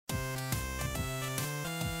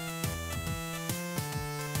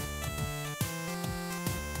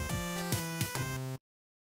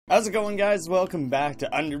How's it going, guys? Welcome back to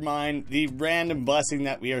UnderMine. The random blessing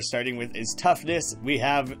that we are starting with is toughness. We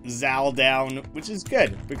have Zal down, which is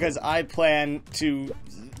good because I plan to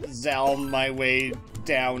Zal my way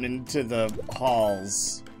down into the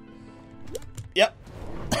halls. Yep.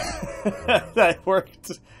 That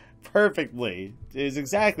worked perfectly. It is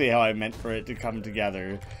exactly how I meant for it to come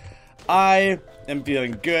together. I am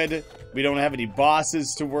feeling good. We don't have any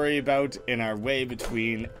bosses to worry about in our way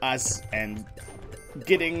between us and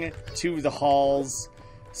getting to the halls,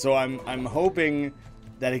 so I'm hoping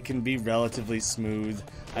that it can be relatively smooth.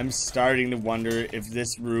 I'm starting to wonder if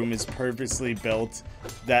this room is purposely built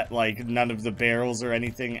that like none of the barrels or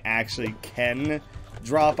anything actually can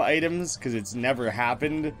drop items, because it's never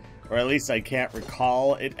happened, or at least I can't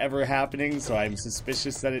recall it ever happening, so I'm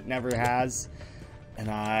suspicious that it never has, and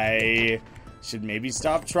I should maybe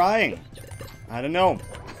stop trying. I don't know.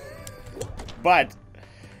 But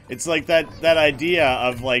it's like that idea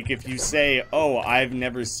of, like, if you say, oh, I've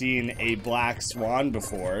never seen a black swan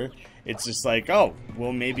before, it's just like, oh,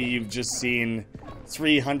 well, maybe you've just seen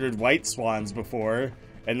 300 white swans before,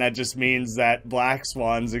 and that just means that black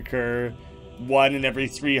swans occur 1 in every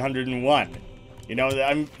 301. You know,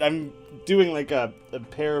 I'm doing, like, a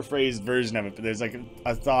paraphrased version of it, but there's, like,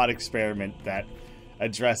 a thought experiment that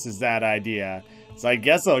addresses that idea. So I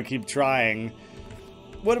guess I'll keep trying.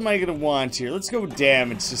 What am I going to want here? Let's go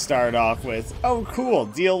damage to start off with. Oh, cool.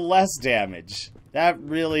 Deal less damage. That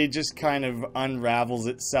really just kind of unravels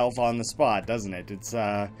itself on the spot, doesn't it? It's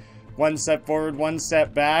 1 step forward, 1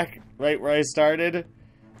 step back, right where I started.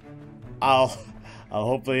 I'll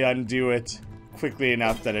hopefully undo it quickly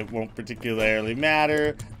enough that it won't particularly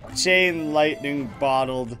matter. Chain lightning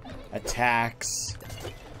bottled attacks.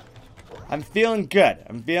 I'm feeling good.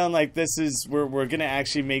 I'm feeling like this is, we're gonna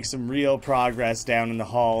actually make some real progress down in the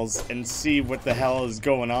halls and see what the hell is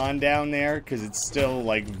going on down there, because it's still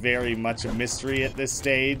like very much a mystery at this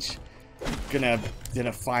stage. Gonna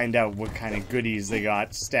find out what kind of goodies they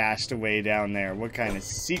got stashed away down there, what kind of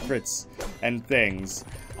secrets and things.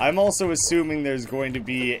 I'm also assuming there's going to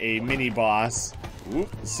be a mini boss,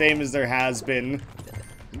 same as there has been.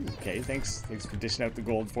 Okay, thanks for dishing out the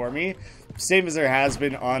gold for me. Same as there has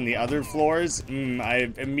been on the other floors. I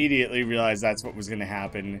immediately realized that's what was going to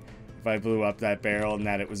happen if I blew up that barrel and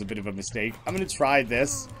that it was a bit of a mistake. I'm going to try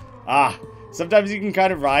this. Sometimes you can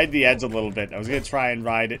kind of ride the edge a little bit. I was going to try and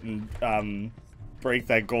ride it and break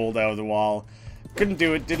that gold out of the wall. Couldn't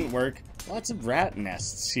do it, didn't work. Lots of rat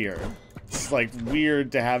nests here. It's like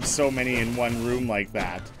weird to have so many in one room like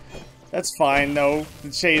that. That's fine, though.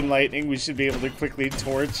 The chain lightning, we should be able to quickly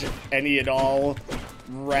torch any and all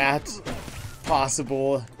rat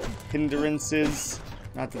possible hindrances.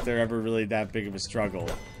 Not that they're ever really that big of a struggle.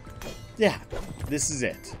 Yeah, this is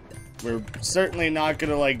it. We're certainly not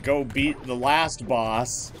gonna, like, go beat the last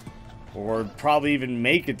boss, or probably even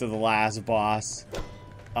make it to the last boss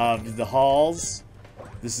of the halls.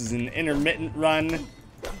 This is an intermittent run.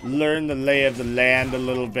 Learn the lay of the land a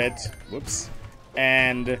little bit. Whoops.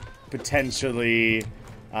 And potentially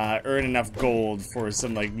earn enough gold for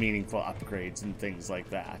some like meaningful upgrades and things like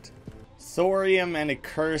that. Thorium and a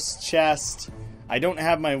cursed chest. I don't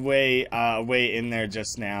have my way in there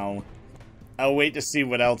just now. I'll wait to see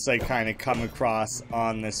what else I kind of come across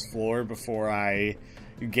on this floor before I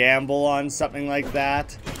gamble on something like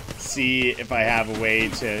that. See if I have a way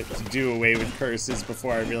to do away with curses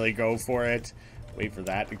before I really go for it. Wait for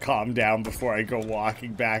that to calm down before I go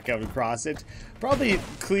walking back out across it. Probably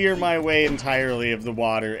clear my way entirely of the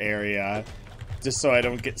water area, just so I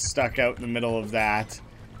don't get stuck out in the middle of that.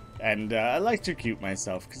 And electrocute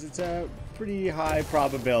myself, because it's a pretty high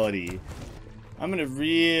probability. I'm gonna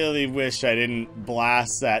really wish I didn't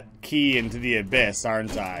blast that key into the abyss,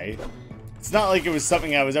 aren't I? It's not like it was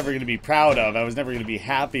something I was ever gonna be proud of. I was never gonna be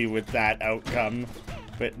happy with that outcome.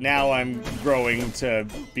 But now I'm growing to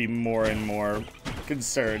be more and more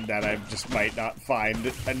concerned that I just might not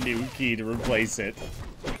find a new key to replace it.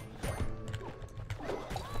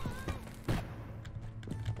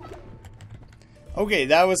 Okay,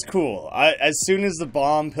 that was cool. As soon as the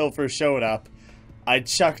bomb pilfer showed up, I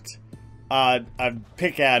chucked a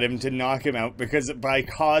pick at him to knock him out, because by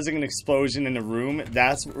causing an explosion in a room,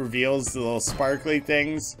 that's what reveals the little sparkly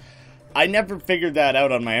things. I never figured that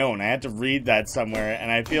out on my own. I had to read that somewhere,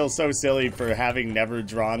 and I feel so silly for having never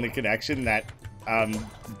drawn the connection that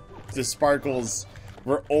the sparkles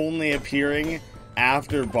were only appearing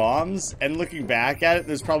after bombs. And looking back at it,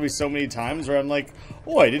 there's probably so many times where I'm like,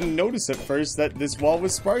 oh, I didn't notice at first that this wall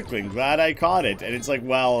was sparkling. Glad I caught it. And it's like,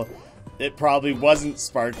 well, it probably wasn't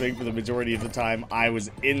sparkling for the majority of the time I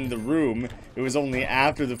was in the room. It was only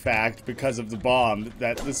after the fact, because of the bomb,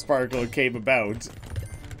 that the sparkle came about.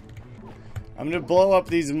 I'm gonna blow up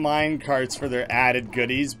these mine carts for their added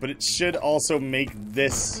goodies, but it should also make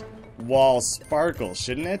this wall sparkle,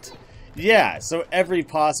 shouldn't it? Yeah, so every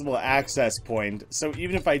possible access point. So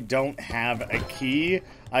even if I don't have a key,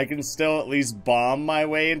 I can still at least bomb my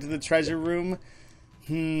way into the treasure room.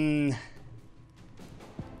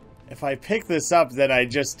 If I pick this up, then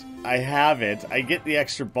I have it. I get the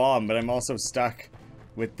extra bomb, but I'm also stuck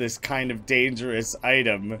with this kind of dangerous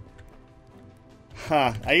item.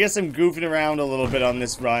 Huh, I guess I'm goofing around a little bit on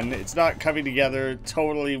this run. It's not coming together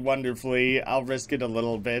totally wonderfully. I'll risk it a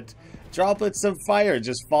little bit. Droplets of fire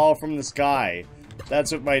just fall from the sky.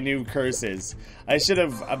 That's what my new curse is. I should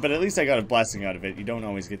have, but at least I got a blessing out of it. You don't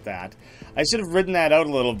always get that. I should have ridden that out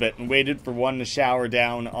a little bit and waited for one to shower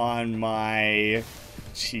down on my...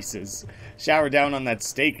 Jesus. Shower down on that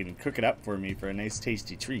steak and cook it up for me for a nice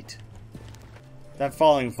tasty treat. That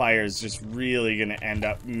falling fire is just really gonna end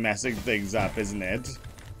up messing things up, isn't it?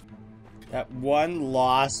 That one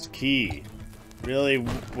lost key really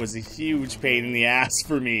was a huge pain in the ass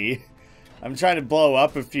for me. I'm trying to blow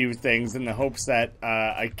up a few things in the hopes that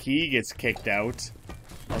a key gets kicked out.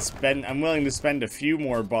 I'm willing to spend a few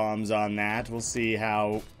more bombs on that. We'll see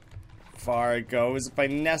how far it goes. If I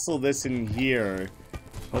nestle this in here,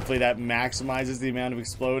 hopefully that maximizes the amount of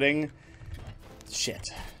exploding. Shit,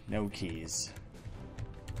 no keys.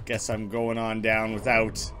 Guess I'm going on down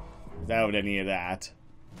without any of that.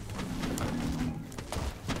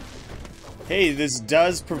 Hey, this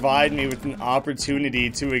does provide me with an opportunity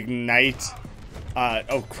to ignite,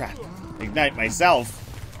 oh crap, ignite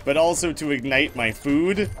myself, but also to ignite my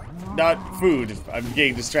food. Not food, I'm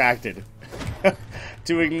getting distracted.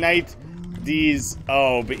 To ignite these,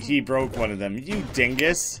 oh, but he broke one of them. You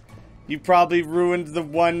dingus. You probably ruined the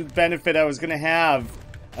one benefit I was gonna have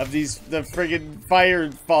of the friggin' fire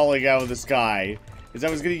falling out of the sky. Is I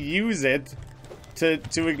was gonna use it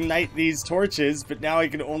to ignite these torches, but now I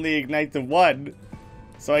can only ignite the one,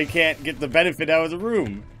 so I can't get the benefit out of the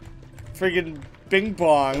room. Friggin' ping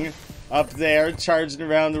pong up there charging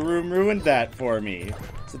around the room ruined that for me.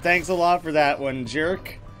 So thanks a lot for that one,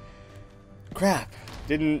 jerk. Crap,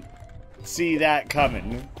 didn't see that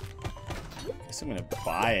coming. Guess I'm gonna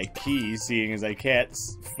buy a key, seeing as I can't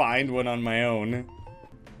find one on my own.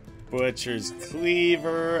 Butcher's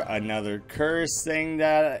Cleaver, another curse thing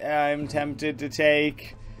that I'm tempted to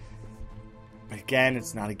take. But again,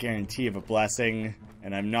 it's not a guarantee of a blessing,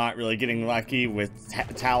 and I'm not really getting lucky with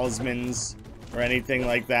talismans or anything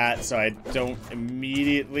like that, so I don't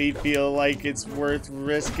immediately feel like it's worth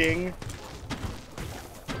risking.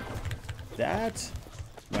 That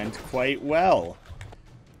went quite well.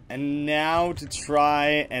 And now to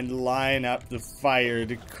try and line up the fire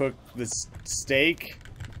to cook the steak.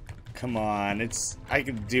 Come on, I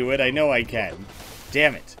can do it. I know I can.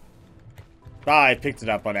 Damn it. Ah, I picked it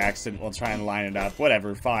up on accident. We'll try and line it up.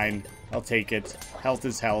 Whatever, fine. I'll take it. Health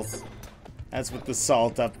is health. That's what the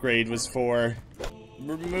salt upgrade was for.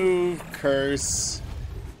 Remove curse.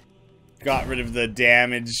 Got rid of the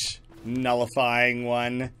damage nullifying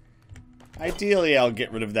one. Ideally, I'll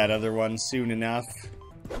get rid of that other one soon enough.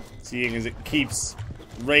 Seeing as it keeps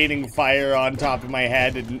raining fire on top of my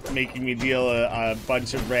head and making me deal a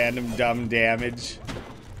bunch of random dumb damage.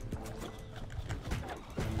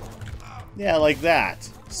 Yeah, like that.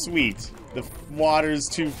 Sweet. The water's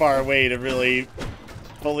too far away to really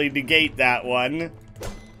fully negate that one.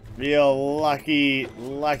 Real lucky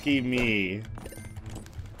me.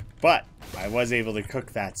 But I was able to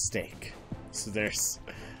cook that steak. So there's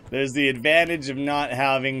the advantage of not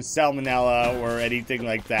having salmonella or anything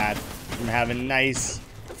like that from having nice,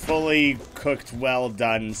 fully cooked, well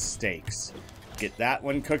done steaks. Get that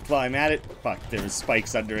one cooked while I'm at it. Fuck, there was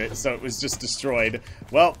spikes under it, so it was just destroyed.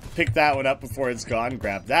 Well, pick that one up before it's gone.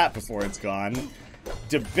 Grab that before it's gone.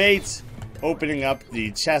 Debate opening up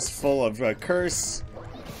the chest full of curse.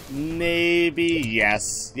 Maybe,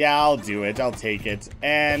 yes. Yeah, I'll do it. I'll take it.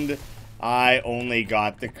 And I only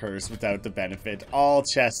got the curse without the benefit. All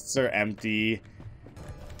chests are empty.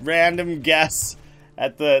 Random guess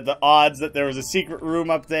at the odds that there was a secret room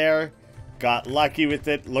up there. Got lucky with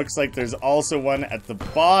it. Looks like there's also one at the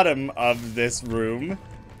bottom of this room.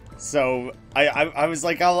 So I was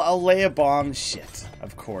like, I'll lay a bomb. Shit,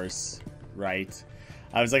 of course, right.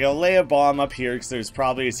 I was like, I'll lay a bomb up here because there's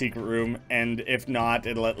probably a secret room, and if not,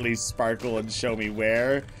 it'll at least sparkle and show me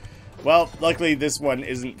where. Well, luckily this one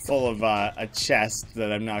isn't full of a chest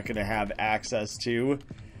that I'm not gonna have access to.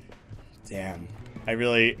 Damn, I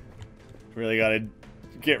really gotta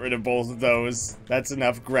get rid of both of those. That's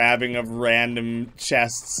enough grabbing of random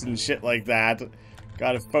chests and shit like that.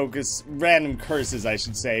 Gotta focus, random curses I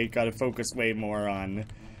should say, gotta focus way more on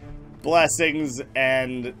blessings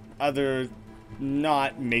and other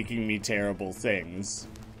not making me terrible things.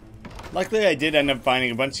 Luckily, I did end up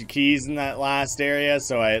finding a bunch of keys in that last area,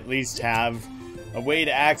 so I at least have a way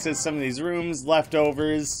to access some of these rooms,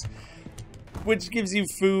 leftovers, which gives you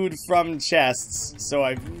food from chests. So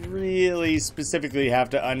I really specifically have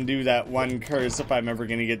to undo that one curse if I'm ever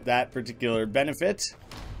going to get that particular benefit.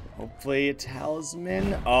 Hopefully a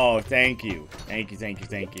talisman. Oh, thank you. Thank you, thank you,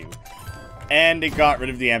 thank you. And it got rid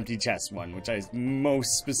of the empty chest one, which I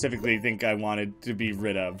most specifically think I wanted to be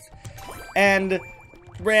rid of. And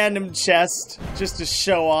random chest, just to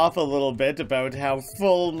show off a little bit about how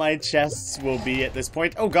full my chests will be at this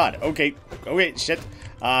point. Oh god, okay, shit.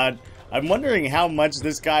 I'm wondering how much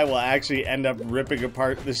this guy will actually end up ripping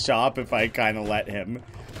apart the shop if I kind of let him.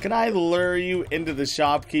 Can I lure you into the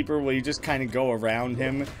shopkeeper? Will you just kind of go around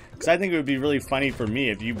him? Because I think it would be really funny for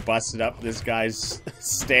me if you busted up this guy's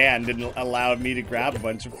stand and allowed me to grab a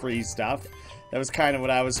bunch of free stuff. That was kind of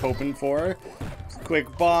what I was hoping for.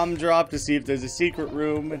 Quick bomb drop to see if there's a secret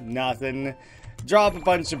room. Nothing. Drop a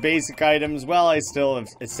bunch of basic items. Well, I still have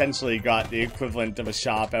essentially got the equivalent of a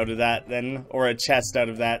shop out of that then. Or a chest out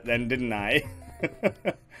of that then, didn't I?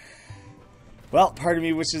 Well, part of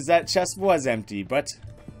me wishes that chest was empty, but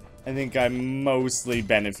I think I mostly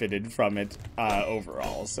benefited from it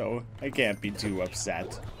overall, so I can't be too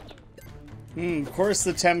upset. Of course,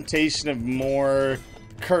 the temptation of more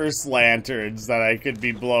curse lanterns that I could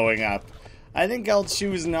be blowing up. I think I'll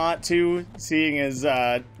choose not to, seeing as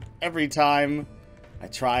every time I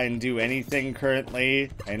try and do anything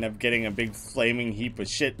currently, I end up getting a big flaming heap of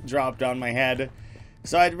shit dropped on my head.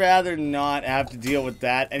 So I'd rather not have to deal with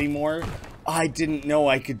that anymore. I didn't know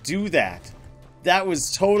I could do that. That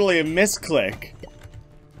was totally a misclick.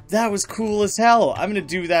 That was cool as hell. I'm gonna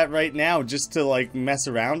do that right now just to like mess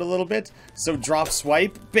around a little bit. So drop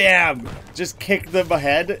swipe, bam! Just kick them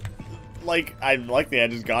ahead. Like, I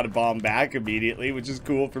just got a bomb back immediately, which is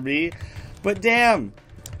cool for me. But damn,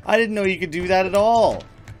 I didn't know you could do that at all.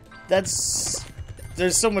 There's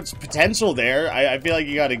so much potential there. I feel like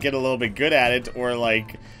you gotta get a little bit good at it, or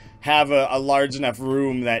like have a large enough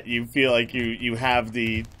room that you feel like you have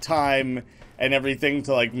the time and everything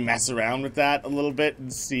to like mess around with that a little bit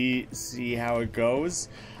and see how it goes.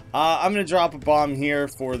 I'm gonna drop a bomb here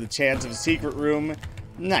for the chance of a secret room.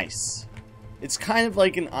 Nice. It's kind of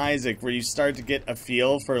like in Isaac where you start to get a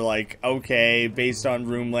feel for like, okay, based on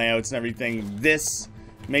room layouts and everything, this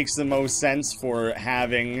makes the most sense for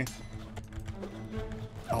having...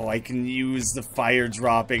 Oh, I can use the fire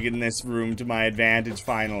dropping in this room to my advantage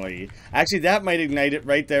finally. Actually, that might ignite it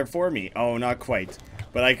right there for me. Oh, not quite.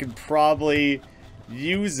 But I could probably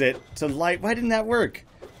use it to light... Why didn't that work?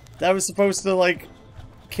 That was supposed to, like,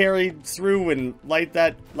 carry through and light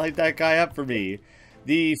that guy up for me.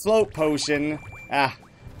 The float potion...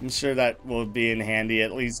 I'm sure that will be in handy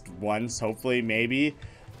at least once, hopefully, maybe.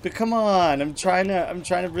 But come on, I'm trying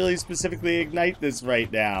to really specifically ignite this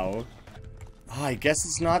right now. Oh, I guess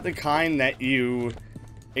it's not the kind that you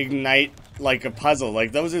ignite like a puzzle.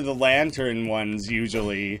 Like, those are the lantern ones,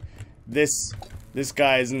 usually. This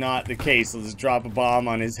guy is not the case. Let's drop a bomb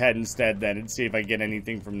on his head instead then and see if I get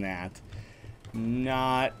anything from that.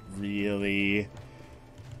 Not really.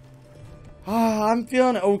 I'm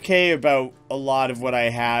feeling okay about a lot of what I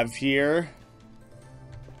have here.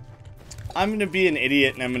 I'm gonna be an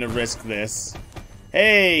idiot and I'm gonna risk this.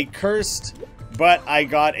 Hey, cursed, but I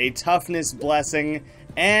got a toughness blessing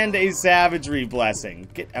and a savagery blessing.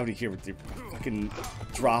 Get out of here with your fucking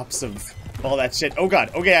drops of all that shit. Oh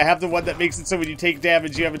god, okay, I have the one that makes it so when you take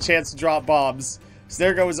damage you have a chance to drop bombs. So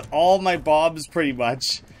there goes all my bombs pretty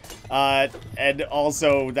much. And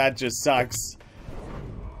also, that just sucks.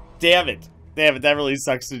 Damn it, that really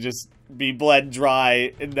sucks to just be bled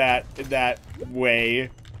dry in that way.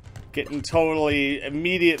 Getting totally,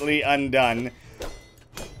 immediately undone.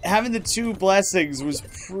 Having the 2 blessings was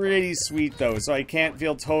pretty sweet though, so I can't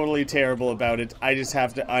feel totally terrible about it. I just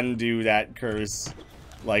have to undo that curse,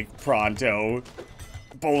 like, pronto.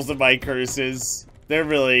 Both of my curses. They're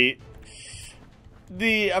really...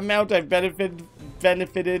 The amount I've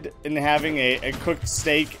benefited in having a cooked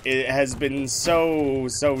steak, it has been so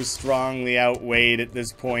strongly outweighed at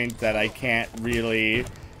this point that I can't really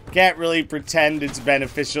pretend it's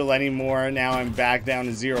beneficial anymore. Now I'm back down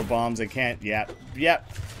to 0 bombs. I can't, yep,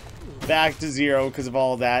 back to 0 because of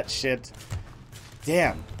all that shit.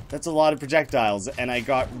 Damn, that's a lot of projectiles, and I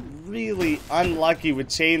got really unlucky with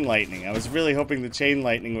chain lightning. I was really hoping the chain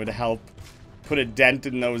lightning would help put a dent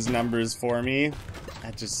in those numbers for me.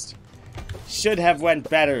 That just should have went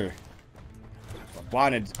better. I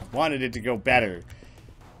wanted it to go better.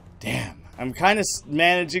 Damn. I'm kind of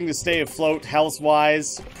managing to stay afloat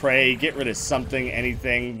health-wise. Pray, get rid of something,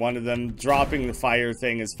 anything, one of them. Dropping the fire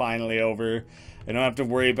thing is finally over. I don't have to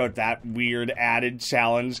worry about that weird added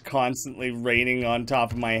challenge constantly raining on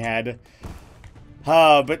top of my head.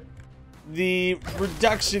 But the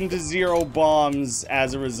reduction to 0 bombs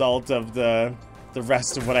as a result of the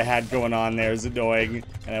rest of what I had going on there is annoying,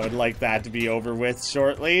 and I would like that to be over with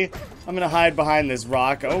shortly. I'm gonna hide behind this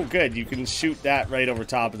rock. Oh, good, you can shoot that right over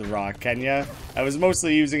top of the rock, can ya? I was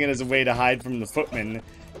mostly using it as a way to hide from the footman.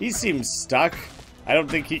 He seems stuck. I don't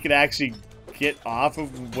think he could actually get off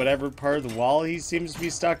of whatever part of the wall he seems to be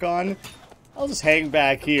stuck on. I'll just hang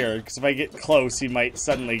back here, because if I get close, he might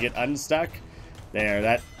suddenly get unstuck. There,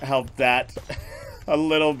 that helped that a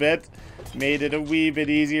little bit. Made it a wee bit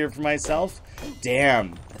easier for myself.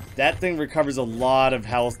 Damn, that thing recovers a lot of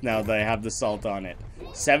health now that I have the salt on it.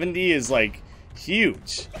 70 is like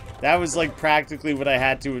huge. That was like practically what I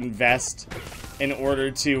had to invest in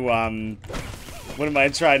order to, what am I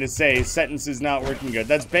trying to say? Sentence is not working good.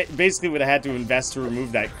 That's basically what I had to invest to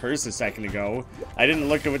remove that curse a second ago. I didn't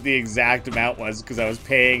look at what the exact amount was because I was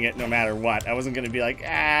paying it no matter what. I wasn't going to be like,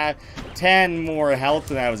 10 more health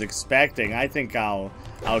than I was expecting. I think I'll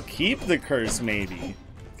keep the curse maybe.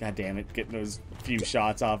 God damn it, getting those few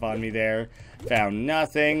shots off on me there. Found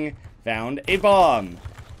nothing. Found a bomb.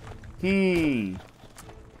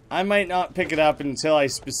 I might not pick it up until I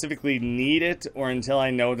specifically need it, or until I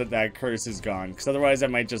know that that curse is gone. Because otherwise I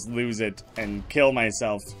might just lose it and kill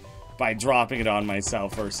myself by dropping it on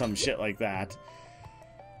myself or some shit like that.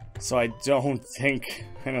 So I don't think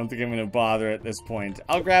I'm gonna bother at this point.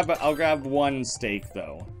 I'll grab one steak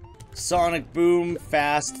though. Sonic Boom,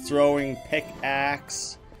 fast throwing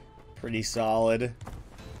pickaxe. Pretty solid.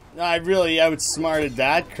 I outsmarted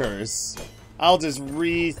that curse. I'll just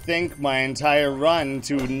rethink my entire run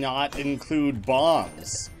to not include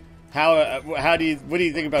bombs. What do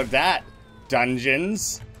you think about that,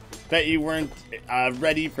 Dungeons? Bet you weren't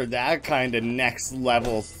ready for that kind of next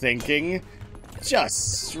level thinking.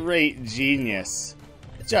 Just straight genius.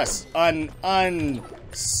 Just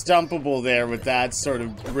unstumpable there with that sort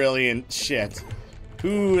of brilliant shit.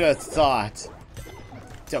 Who'd have thought?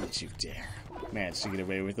 Don't you dare. Managed to get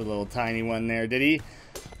away with a little tiny one there, did he?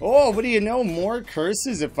 Oh, what do you know? More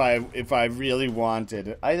curses if I really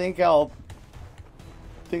wanted. I think I'll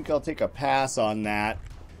take a pass on that.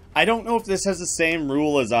 I don't know if this has the same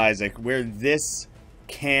rule as Isaac, where this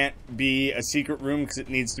can't be a secret room because it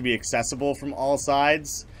needs to be accessible from all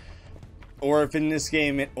sides. Or if in this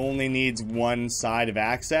game it only needs one side of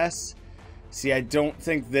access. See, I don't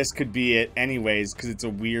think this could be it anyways because it's a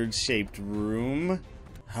weird shaped room.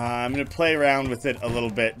 I'm going to play around with it a little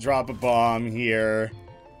bit. Drop a bomb here.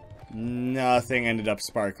 Nothing ended up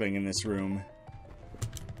sparkling in this room.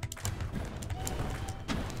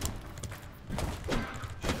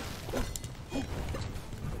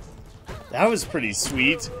 That was pretty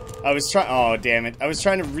sweet. Oh, damn it. I was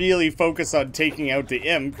trying to really focus on taking out the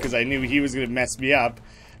imp because I knew he was going to mess me up.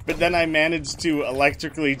 But then I managed to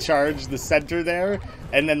electrically charge the center there,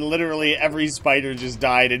 and then literally every spider just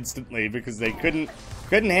died instantly because they couldn't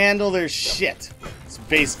handle their shit. That's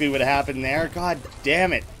basically what happened there. God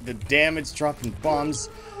damn it. The damage dropping bombs.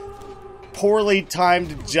 Poorly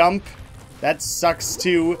timed jump. That sucks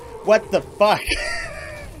too. What the fuck?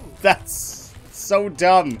 That's so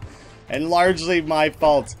dumb. And largely my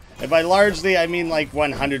fault. And by largely, I mean like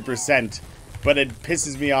 100%. But it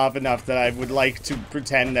pisses me off enough that I would like to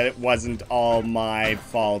pretend that it wasn't all my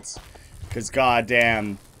fault. Because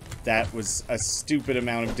goddamn, that was a stupid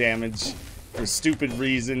amount of damage. For stupid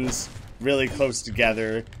reasons, really close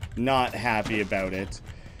together, not happy about it.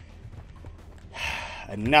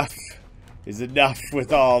 Enough is enough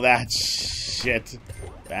with all that shit.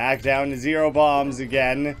 Back down to 0 bombs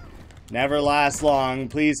again. Never last long.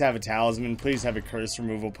 Please have a talisman. Please have a curse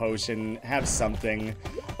removal potion. Have something.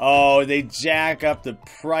 Oh, they jack up the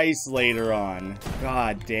price later on.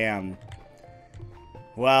 God damn.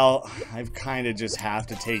 Well, I kind of just have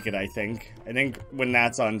to take it, I think. I think when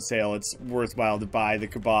that's on sale, it's worthwhile to buy the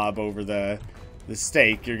kebab over the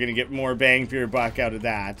steak. You're going to get more bang for your buck out of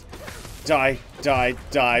that. Die, die,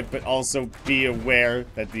 die, but also be aware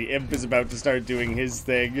that the imp is about to start doing his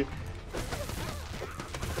thing.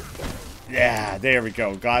 Yeah, there we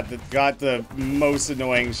go. Got the most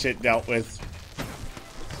annoying shit dealt with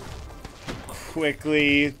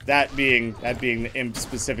quickly. That being the imp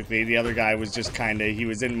specifically. The other guy was just he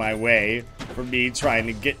was in my way for me trying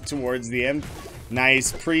to get towards the imp.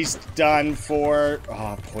 Nice. Priest done for...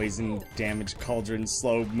 Oh, poison damage cauldron.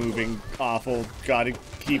 Slow moving. Awful. Gotta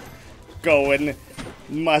keep going.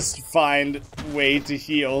 must find way to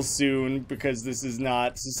heal soon because this is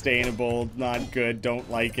not sustainable, not good,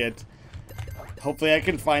 don't like it. Hopefully I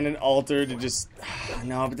can find an altar to just...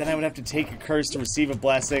 No, but then I would have to take a curse to receive a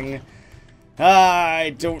blessing.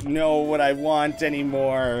 I don't know what I want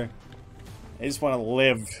anymore. I just want to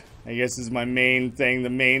live, I guess, is my main thing. The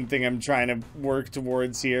main thing I'm trying to work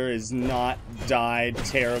towards here is not die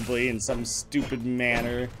terribly in some stupid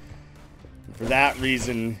manner. For that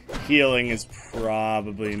reason, healing is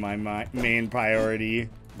probably my main priority.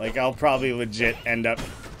 Like, I'll probably legit end up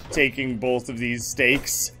taking both of these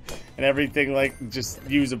stakes and everything, like, just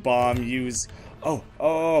use a bomb, use...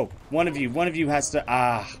 Oh, one of you has to...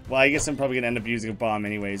 well, I guess I'm probably gonna end up using a bomb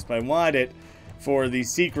anyways, but I want it for the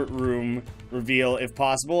secret room reveal if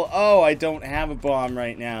possible. Oh, I don't have a bomb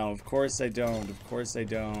right now. Of course I don't. Of course I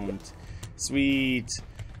don't. Sweet.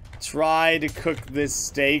 Try to cook this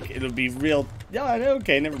steak. It'll be real... Yeah,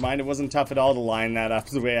 okay, never mind. It wasn't tough at all to line that up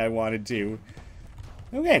the way I wanted to.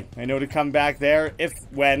 Okay, I know to come back there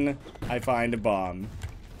when I find a bomb.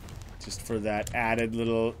 Just for that added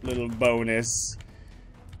little bonus.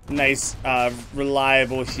 Nice,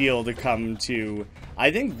 reliable heal to come to.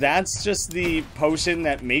 I think that's just the potion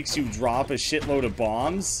that makes you drop a shitload of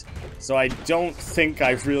bombs. So I don't think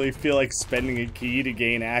I really feel like spending a key to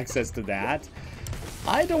gain access to that.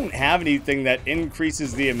 I don't have anything that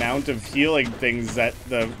increases the amount of healing things that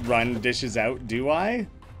the run dishes out, do I?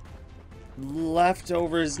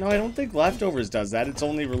 Leftovers? No, I don't think leftovers does that. It's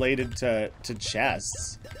only related to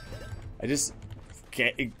chests. I just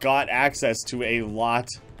got access to a lot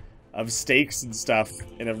of stakes and stuff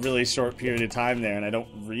in a really short period of time there, and I don't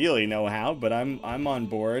really know how, but I'm on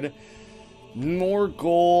board. More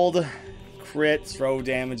gold, crit, throw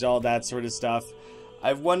damage, all that sort of stuff.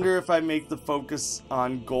 I wonder if I make the focus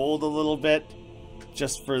on gold a little bit,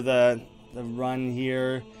 just for the run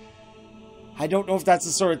here. I don't know if that's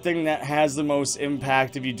the sort of thing that has the most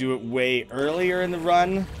impact if you do it way earlier in the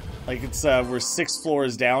run. Like, it's, we're 6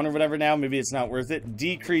 floors down or whatever now. Maybe it's not worth it.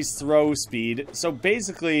 Decrease throw speed. So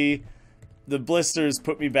basically, the blisters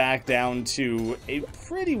put me back down to a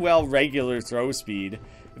pretty well regular throw speed.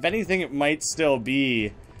 If anything, it might still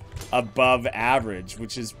be above average,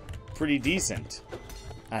 which is pretty decent.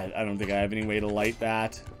 I don't think I have any way to light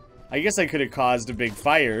that. I guess I could have caused a big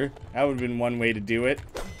fire. That would have been one way to do it.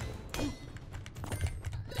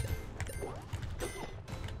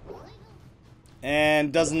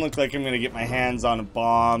 And doesn't look like I'm going to get my hands on a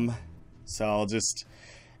bomb. So I'll just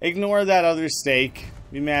ignore that other stake.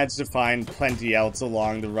 We managed to find plenty else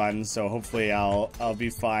along the run, so hopefully I'll be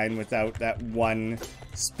fine without that one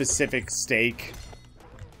specific stake.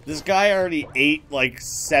 This guy already ate like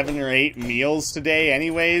 7 or 8 meals today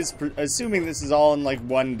anyways, assuming this is all in like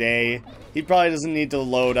one day. He probably doesn't need to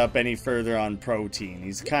load up any further on protein.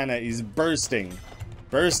 He's bursting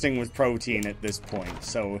with protein at this point,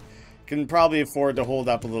 so can probably afford to hold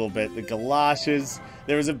up a little bit. The galoshes,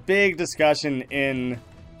 there was a big discussion in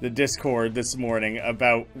the Discord this morning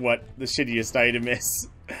about what the shittiest item is,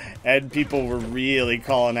 and people were really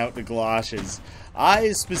calling out the galoshes.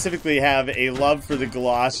 I specifically have a love for the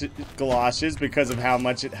galoshes because of how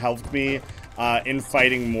much it helped me in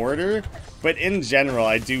fighting Mortar, but in general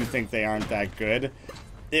I do think they aren't that good.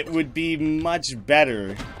 It would be much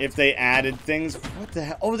better if they added things. What the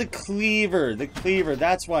hell? Oh, the cleaver. The cleaver.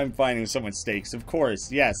 That's why I'm finding so much stakes. Of course,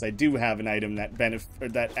 yes, I do have an item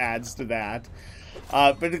that adds to that.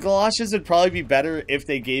 But the galoshes would probably be better if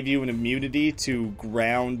they gave you an immunity to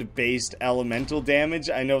ground-based elemental damage.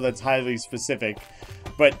 I know that's highly specific,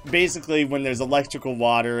 but basically when there's electrical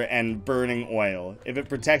water and burning oil, if it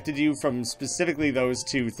protected you from specifically those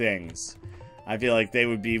two things, I feel like they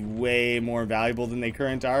would be way more valuable than they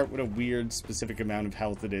currently are. What a weird specific amount of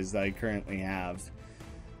health it is that I currently have.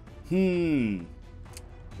 Can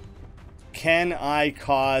I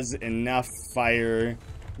cause enough fire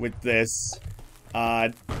with this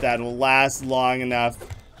that'll last long enough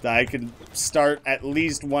that I can start at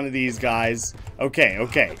least one of these guys?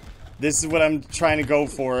 Okay. This is what I'm trying to go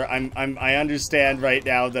for. I understand right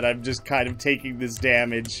now that I'm just kind of taking this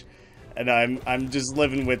damage, and I'm just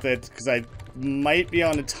living with it because I might be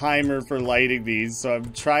on a timer for lighting these, so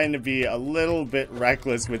I'm trying to be a little bit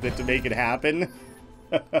reckless with it to make it happen.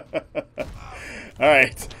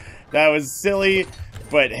 Alright, that was silly,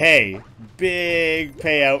 but hey, big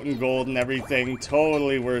payout in gold and everything,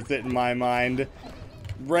 totally worth it in my mind.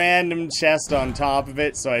 Random chest on top of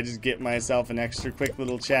it, so I just get myself an extra quick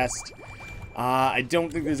little chest. I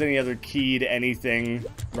don't think there's any other key to anything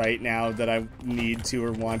right now that I need to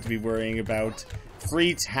or want to be worrying about.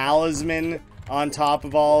 Free talisman on top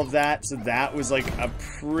of all of that, so that was like a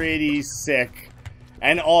pretty sick,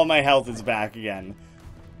 and all my health is back again.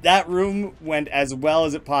 that room went as well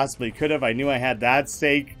as it possibly could have. I knew I had that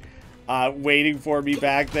steak waiting for me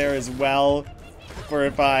back there as well, for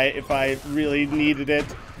if I really needed it.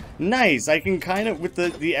 Nice. I can kind of, with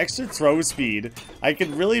the extra throw speed, I could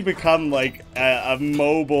really become like a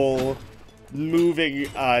mobile, moving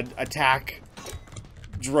attack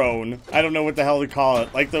drone. I don't know what the hell to call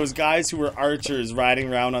it. Like those guys who were archers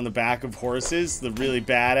riding around on the back of horses, the really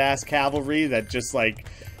badass cavalry that just like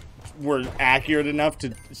were accurate enough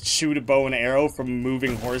to shoot a bow and arrow from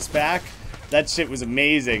moving horseback. That shit was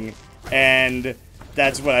amazing, and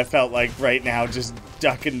that's what I felt like right now, just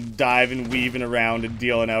ducking, diving, weaving around and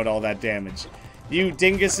dealing out all that damage. You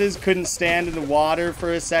dinguses couldn't stand in the water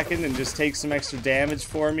for a second and just take some extra damage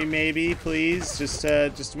for me, maybe, please? Just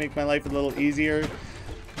to make my life a little easier.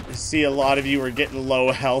 I see a lot of you are getting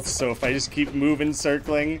low health, so if I just keep moving,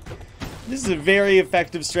 circling. This is a very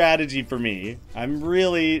effective strategy for me. I'm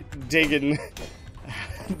really digging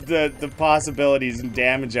the possibilities and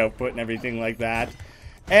damage output and everything like that.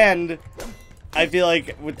 And I feel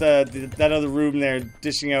like with that other room there,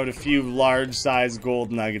 dishing out a few large-sized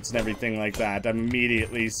gold nuggets and everything like that, I'm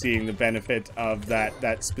immediately seeing the benefit of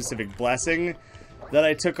that specific blessing that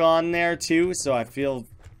I took on there too, so I feel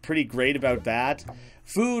pretty great about that.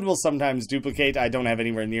 Food will sometimes duplicate. I don't have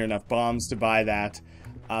anywhere near enough bombs to buy that,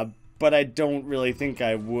 but I don't really think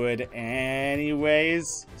I would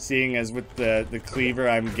anyways, seeing as with the cleaver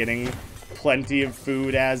I'm getting plenty of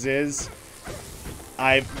food as is.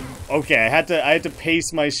 Okay, I had to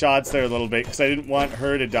pace my shots there a little bit because I didn't want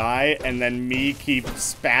her to die and then me keep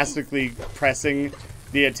spastically pressing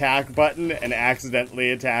the attack button and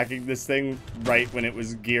accidentally attacking this thing right when it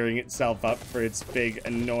was gearing itself up for its big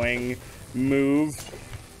annoying move.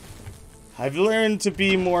 I've learned to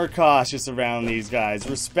be more cautious around these guys.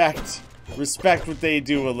 Respect what they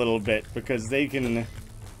do a little bit, because they can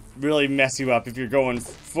really mess you up if you're going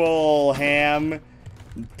full ham,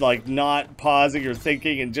 like not pausing or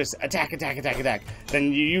thinking and just attack.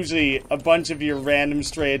 Then you usually, a bunch of your random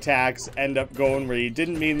stray attacks end up going where you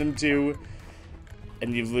didn't mean them to,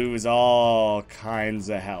 and you lose all kinds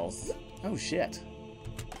of health. Oh shit.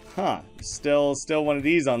 Huh. Still one of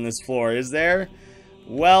these on this floor, is there?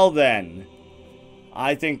 Well then,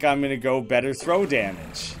 I think I'm gonna go better throw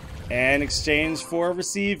damage in exchange for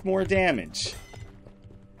receive more damage.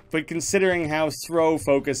 But considering how throw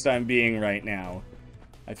focused I'm being right now,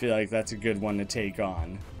 I feel like that's a good one to take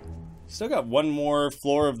on. Still got one more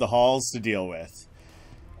floor of the halls to deal with.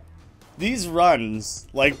 These runs,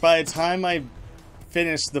 like by the time I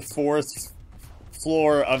finish the 4th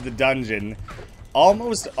floor of the dungeon,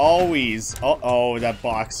 almost always, oh, that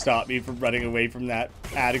box stopped me from running away from that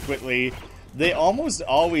adequately. They almost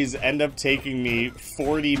always end up taking me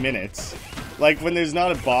 40 minutes. Like when there's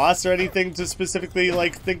not a boss or anything to specifically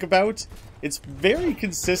like think about, it's very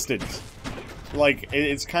consistent. Like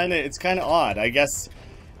it's kind of odd. I guess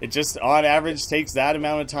it just on average takes that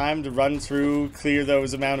amount of time to run through, clear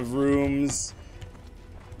those amount of rooms.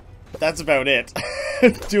 That's about it.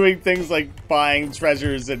 Doing things like buying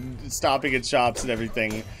treasures and stopping at shops and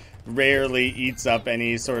everything rarely eats up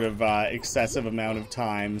any sort of excessive amount of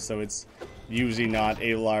time, so it's usually not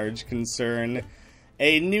a large concern.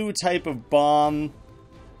 A new type of bomb.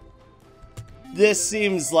 This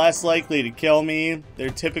seems less likely to kill me. They're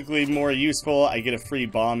typically more useful. I get a free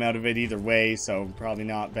bomb out of it either way, so probably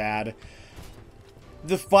not bad.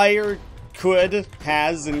 The fire could,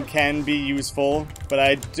 has, and can be useful, but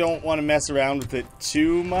I don't want to mess around with it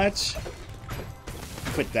too much.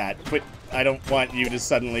 Quit that. I don't want you to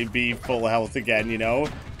suddenly be full health again, you know?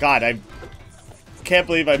 God, I can't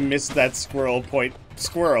believe I missed that spider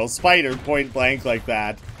point blank like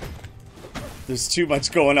that. There's too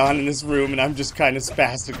much going on in this room, and I'm just kind of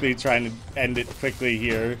spastically trying to end it quickly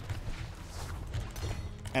here.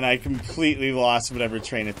 And I completely lost whatever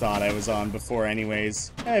train of thought I was on before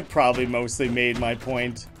anyways. I probably mostly made my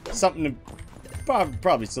point. Something to...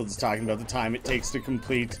 Probably still just talking about the time it takes to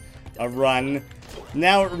complete a run.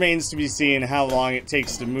 Now it remains to be seen how long it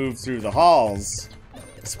takes to move through the halls.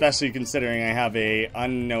 Especially considering I have a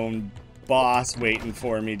unknown boss waiting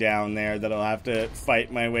for me down there that I'll have to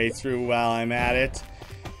fight my way through while I'm at it.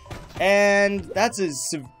 And that's a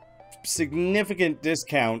significant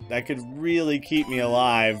discount that could really keep me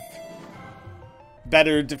alive.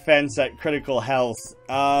 Better defense at critical health.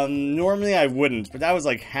 Normally I wouldn't, but that was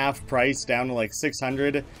like half price down to like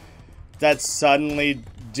 600. That suddenly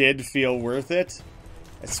did feel worth it.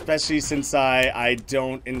 Especially since I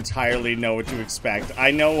don't entirely know what to expect.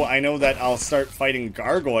 I know that I'll start fighting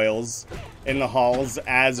gargoyles in the halls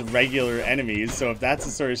as regular enemies, so if that's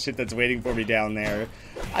the sort of shit that's waiting for me down there,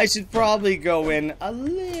 I should probably go in a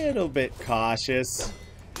little bit cautious.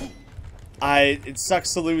 It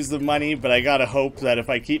sucks to lose the money, but I gotta hope that if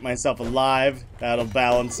I keep myself alive, that'll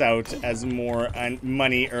balance out as more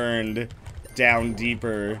money earned down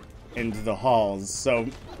deeper into the halls. So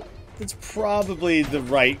it's probably the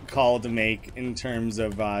right call to make in terms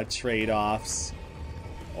of trade-offs.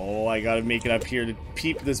 Oh, I gotta make it up here to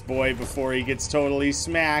peep this boy before he gets totally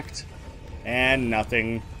smacked. And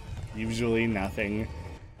nothing. Usually nothing.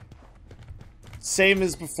 Same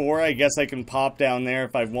as before, I guess I can pop down there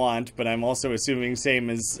if I want, but I'm also assuming same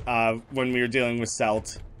as when we were dealing with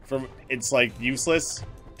Celt. It's like useless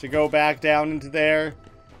to go back down into there.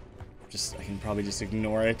 I can probably just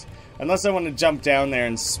ignore it. Unless I want to jump down there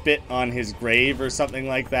and spit on his grave or something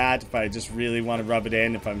like that, if I just really want to rub it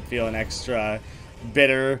in, if I'm feeling extra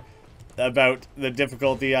bitter about the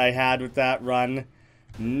difficulty I had with that run.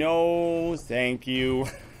 No, thank you.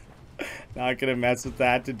 Not gonna mess with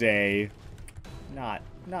that today. Not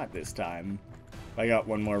this time. I got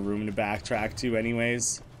one more room to backtrack to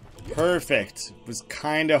anyways. Perfect. Was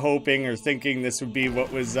kinda hoping or thinking this would be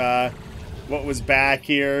what was back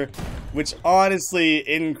here, which honestly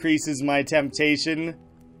increases my temptation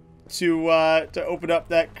to open up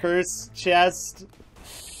that curse chest.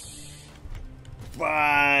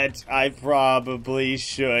 But I probably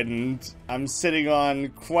shouldn't. I'm sitting on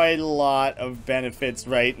quite a lot of benefits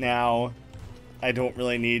right now. I don't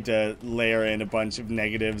really need to layer in a bunch of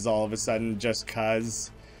negatives all of a sudden just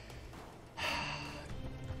cuz.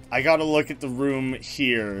 I gotta look at the room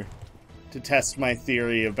here to test my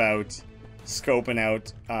theory about scoping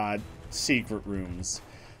out secret rooms.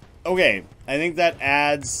 Okay, I think that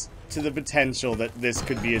adds to the potential that this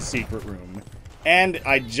could be a secret room. And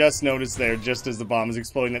I just noticed there, just as the bomb was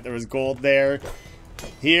exploding, that there was gold there.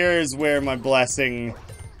 Here's where my blessing,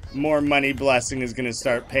 more money blessing, is going to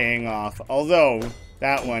start paying off. Although,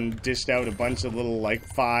 that one dished out a bunch of little, like,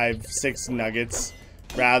 5, 6 nuggets,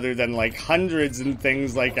 rather than, like, hundreds and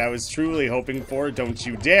things like I was truly hoping for. Don't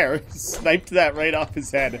you dare. Sniped that right off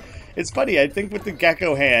his head. It's funny, I think with the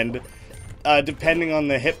gecko hand, depending on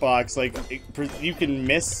the hitbox, like, you can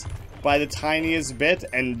miss by the tiniest bit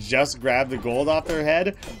and just grab the gold off their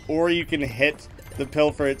head, or you can hit the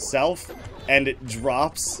pilfer itself and it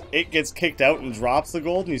drops, it gets kicked out and drops the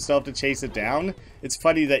gold and you still have to chase it down. It's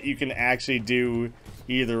funny that you can actually do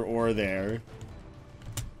either or there.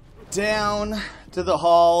 Down to the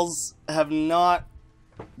halls, have not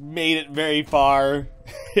made it very far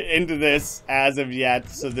into this as of yet,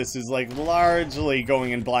 so this is like largely going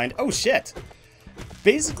in blind. Oh shit!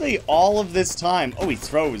 Basically all of this time, oh he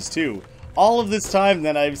throws too, all of this time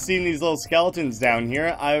that I've seen these little skeletons down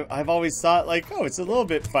here, I've always thought like, oh, it's a little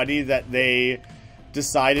bit funny that they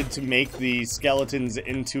decided to make the skeletons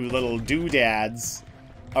into little doodads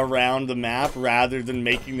around the map rather than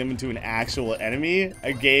making them into an actual enemy.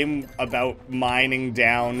 A game about mining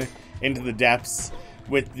down into the depths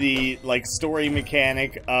with the like story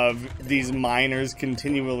mechanic of these miners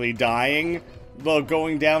continually dying while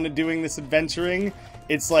going down and doing this adventuring.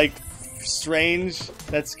 It's like strange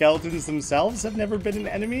that skeletons themselves have never been an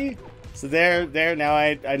enemy. So there now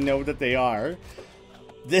I know that they are.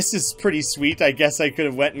 This is pretty sweet. I guess I could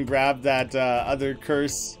have went and grabbed that other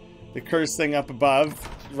curse, the curse thing up above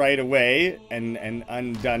right away and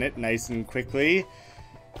undone it nice and quickly.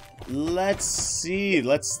 Let's see.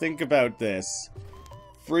 Let's think about this.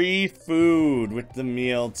 Free food with the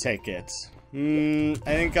meal ticket. I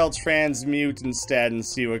think I'll transmute instead and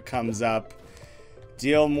see what comes up.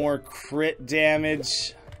 Deal more crit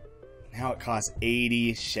damage. Now it costs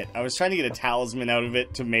 80. Shit. I was trying to get a talisman out of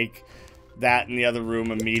it to make that in the other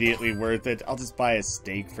room immediately worth it. I'll just buy a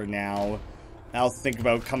steak for now. I'll think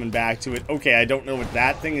about coming back to it. Okay, I don't know what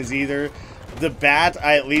that thing is either. The bat,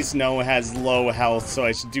 I at least know, has low health, so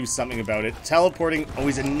I should do something about it. Teleporting. Oh,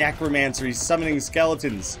 he's a necromancer. He's summoning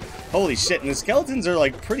skeletons. Holy shit. And the skeletons are,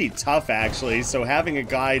 like, pretty tough, actually. So having a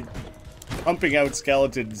guy pumping out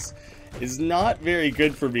skeletons is not very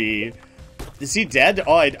good for me. Is he dead?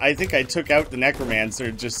 Oh, I think I took out the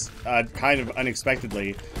necromancer just kind of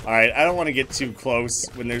unexpectedly. Alright, I don't want to get too close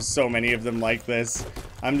when there's so many of them like this.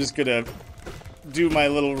 I'm just gonna do my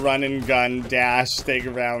little run and gun dash thing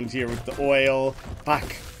around here with the oil.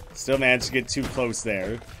 Fuck. Still managed to get too close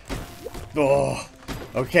there. Oh,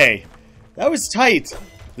 okay. That was tight.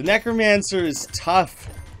 The necromancer is tough.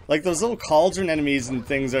 Like, those little cauldron enemies and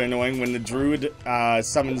things are annoying when the druid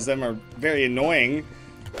summons them, are very annoying.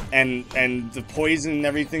 And the poison and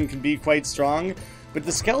everything can be quite strong. But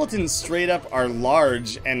the skeletons straight up are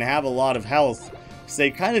large and have a lot of health. So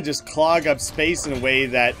they kind of just clog up space in a way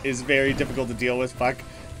that is very difficult to deal with. Fuck.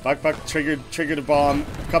 Fuck, fuck. Triggered a bomb.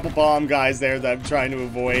 A couple bomb guys there that I'm trying to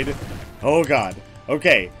avoid. Oh god.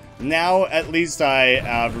 Okay. Now, at least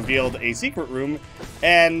I revealed a secret room,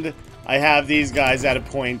 and I have these guys at a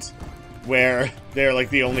point where they're like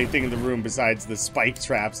the only thing in the room besides the spike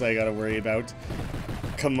traps I gotta worry about.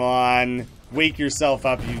 Come on. Wake yourself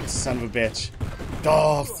up, you son of a bitch.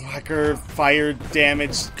 Oh, fucker. Fire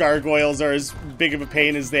damage. Gargoyles are as big of a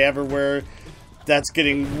pain as they ever were. That's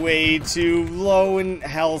getting way too low in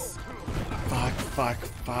health. Fuck.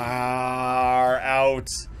 Far out.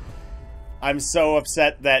 I'm so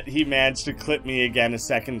upset that he managed to clip me again a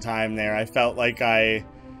second time there. I felt like I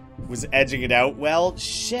was edging it out. Well,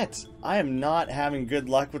 shit. I am not having good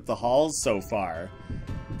luck with the hauls so far.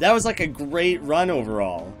 That was like a great run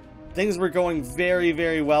overall. Things were going very,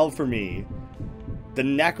 very well for me. The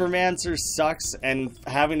Necromancer sucks, and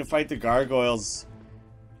having to fight the Gargoyles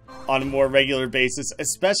on a more regular basis,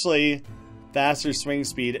 especially faster swing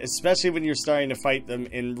speed, especially when you're starting to fight them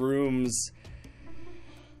in rooms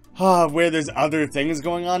where there's other things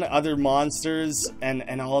going on, other monsters,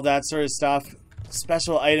 and all that sort of stuff.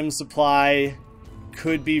 Special item supply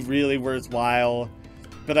could be really worthwhile,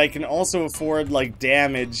 but I can also afford, like,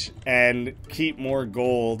 damage and keep more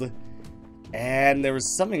gold. And there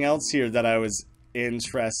was something else here that I was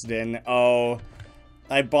interested in. Oh,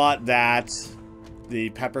 I bought that. The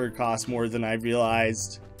pepper cost more than I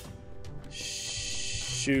realized.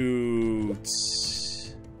 Shoot.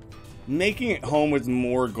 Making it home with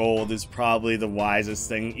more gold is probably the wisest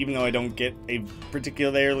thing, even though I don't get a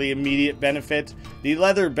particularly immediate benefit. The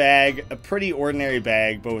leather bag, a pretty ordinary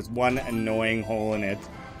bag, but with one annoying hole in it.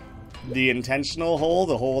 The intentional hole,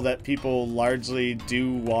 the hole that people largely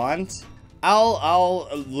do want. I'll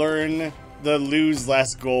learn the lose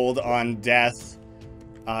less gold on death.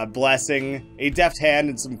 Blessing. A deft hand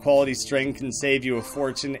and some quality string can save you a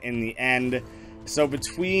fortune in the end. So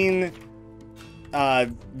between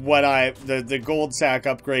the gold sack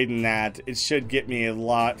upgrade and that, it should get me a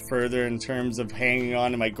lot further in terms of hanging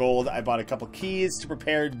on to my gold. I bought a couple keys to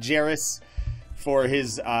prepare Jairus for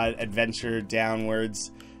his adventure downwards.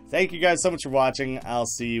 Thank you guys so much for watching. I'll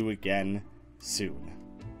see you again soon.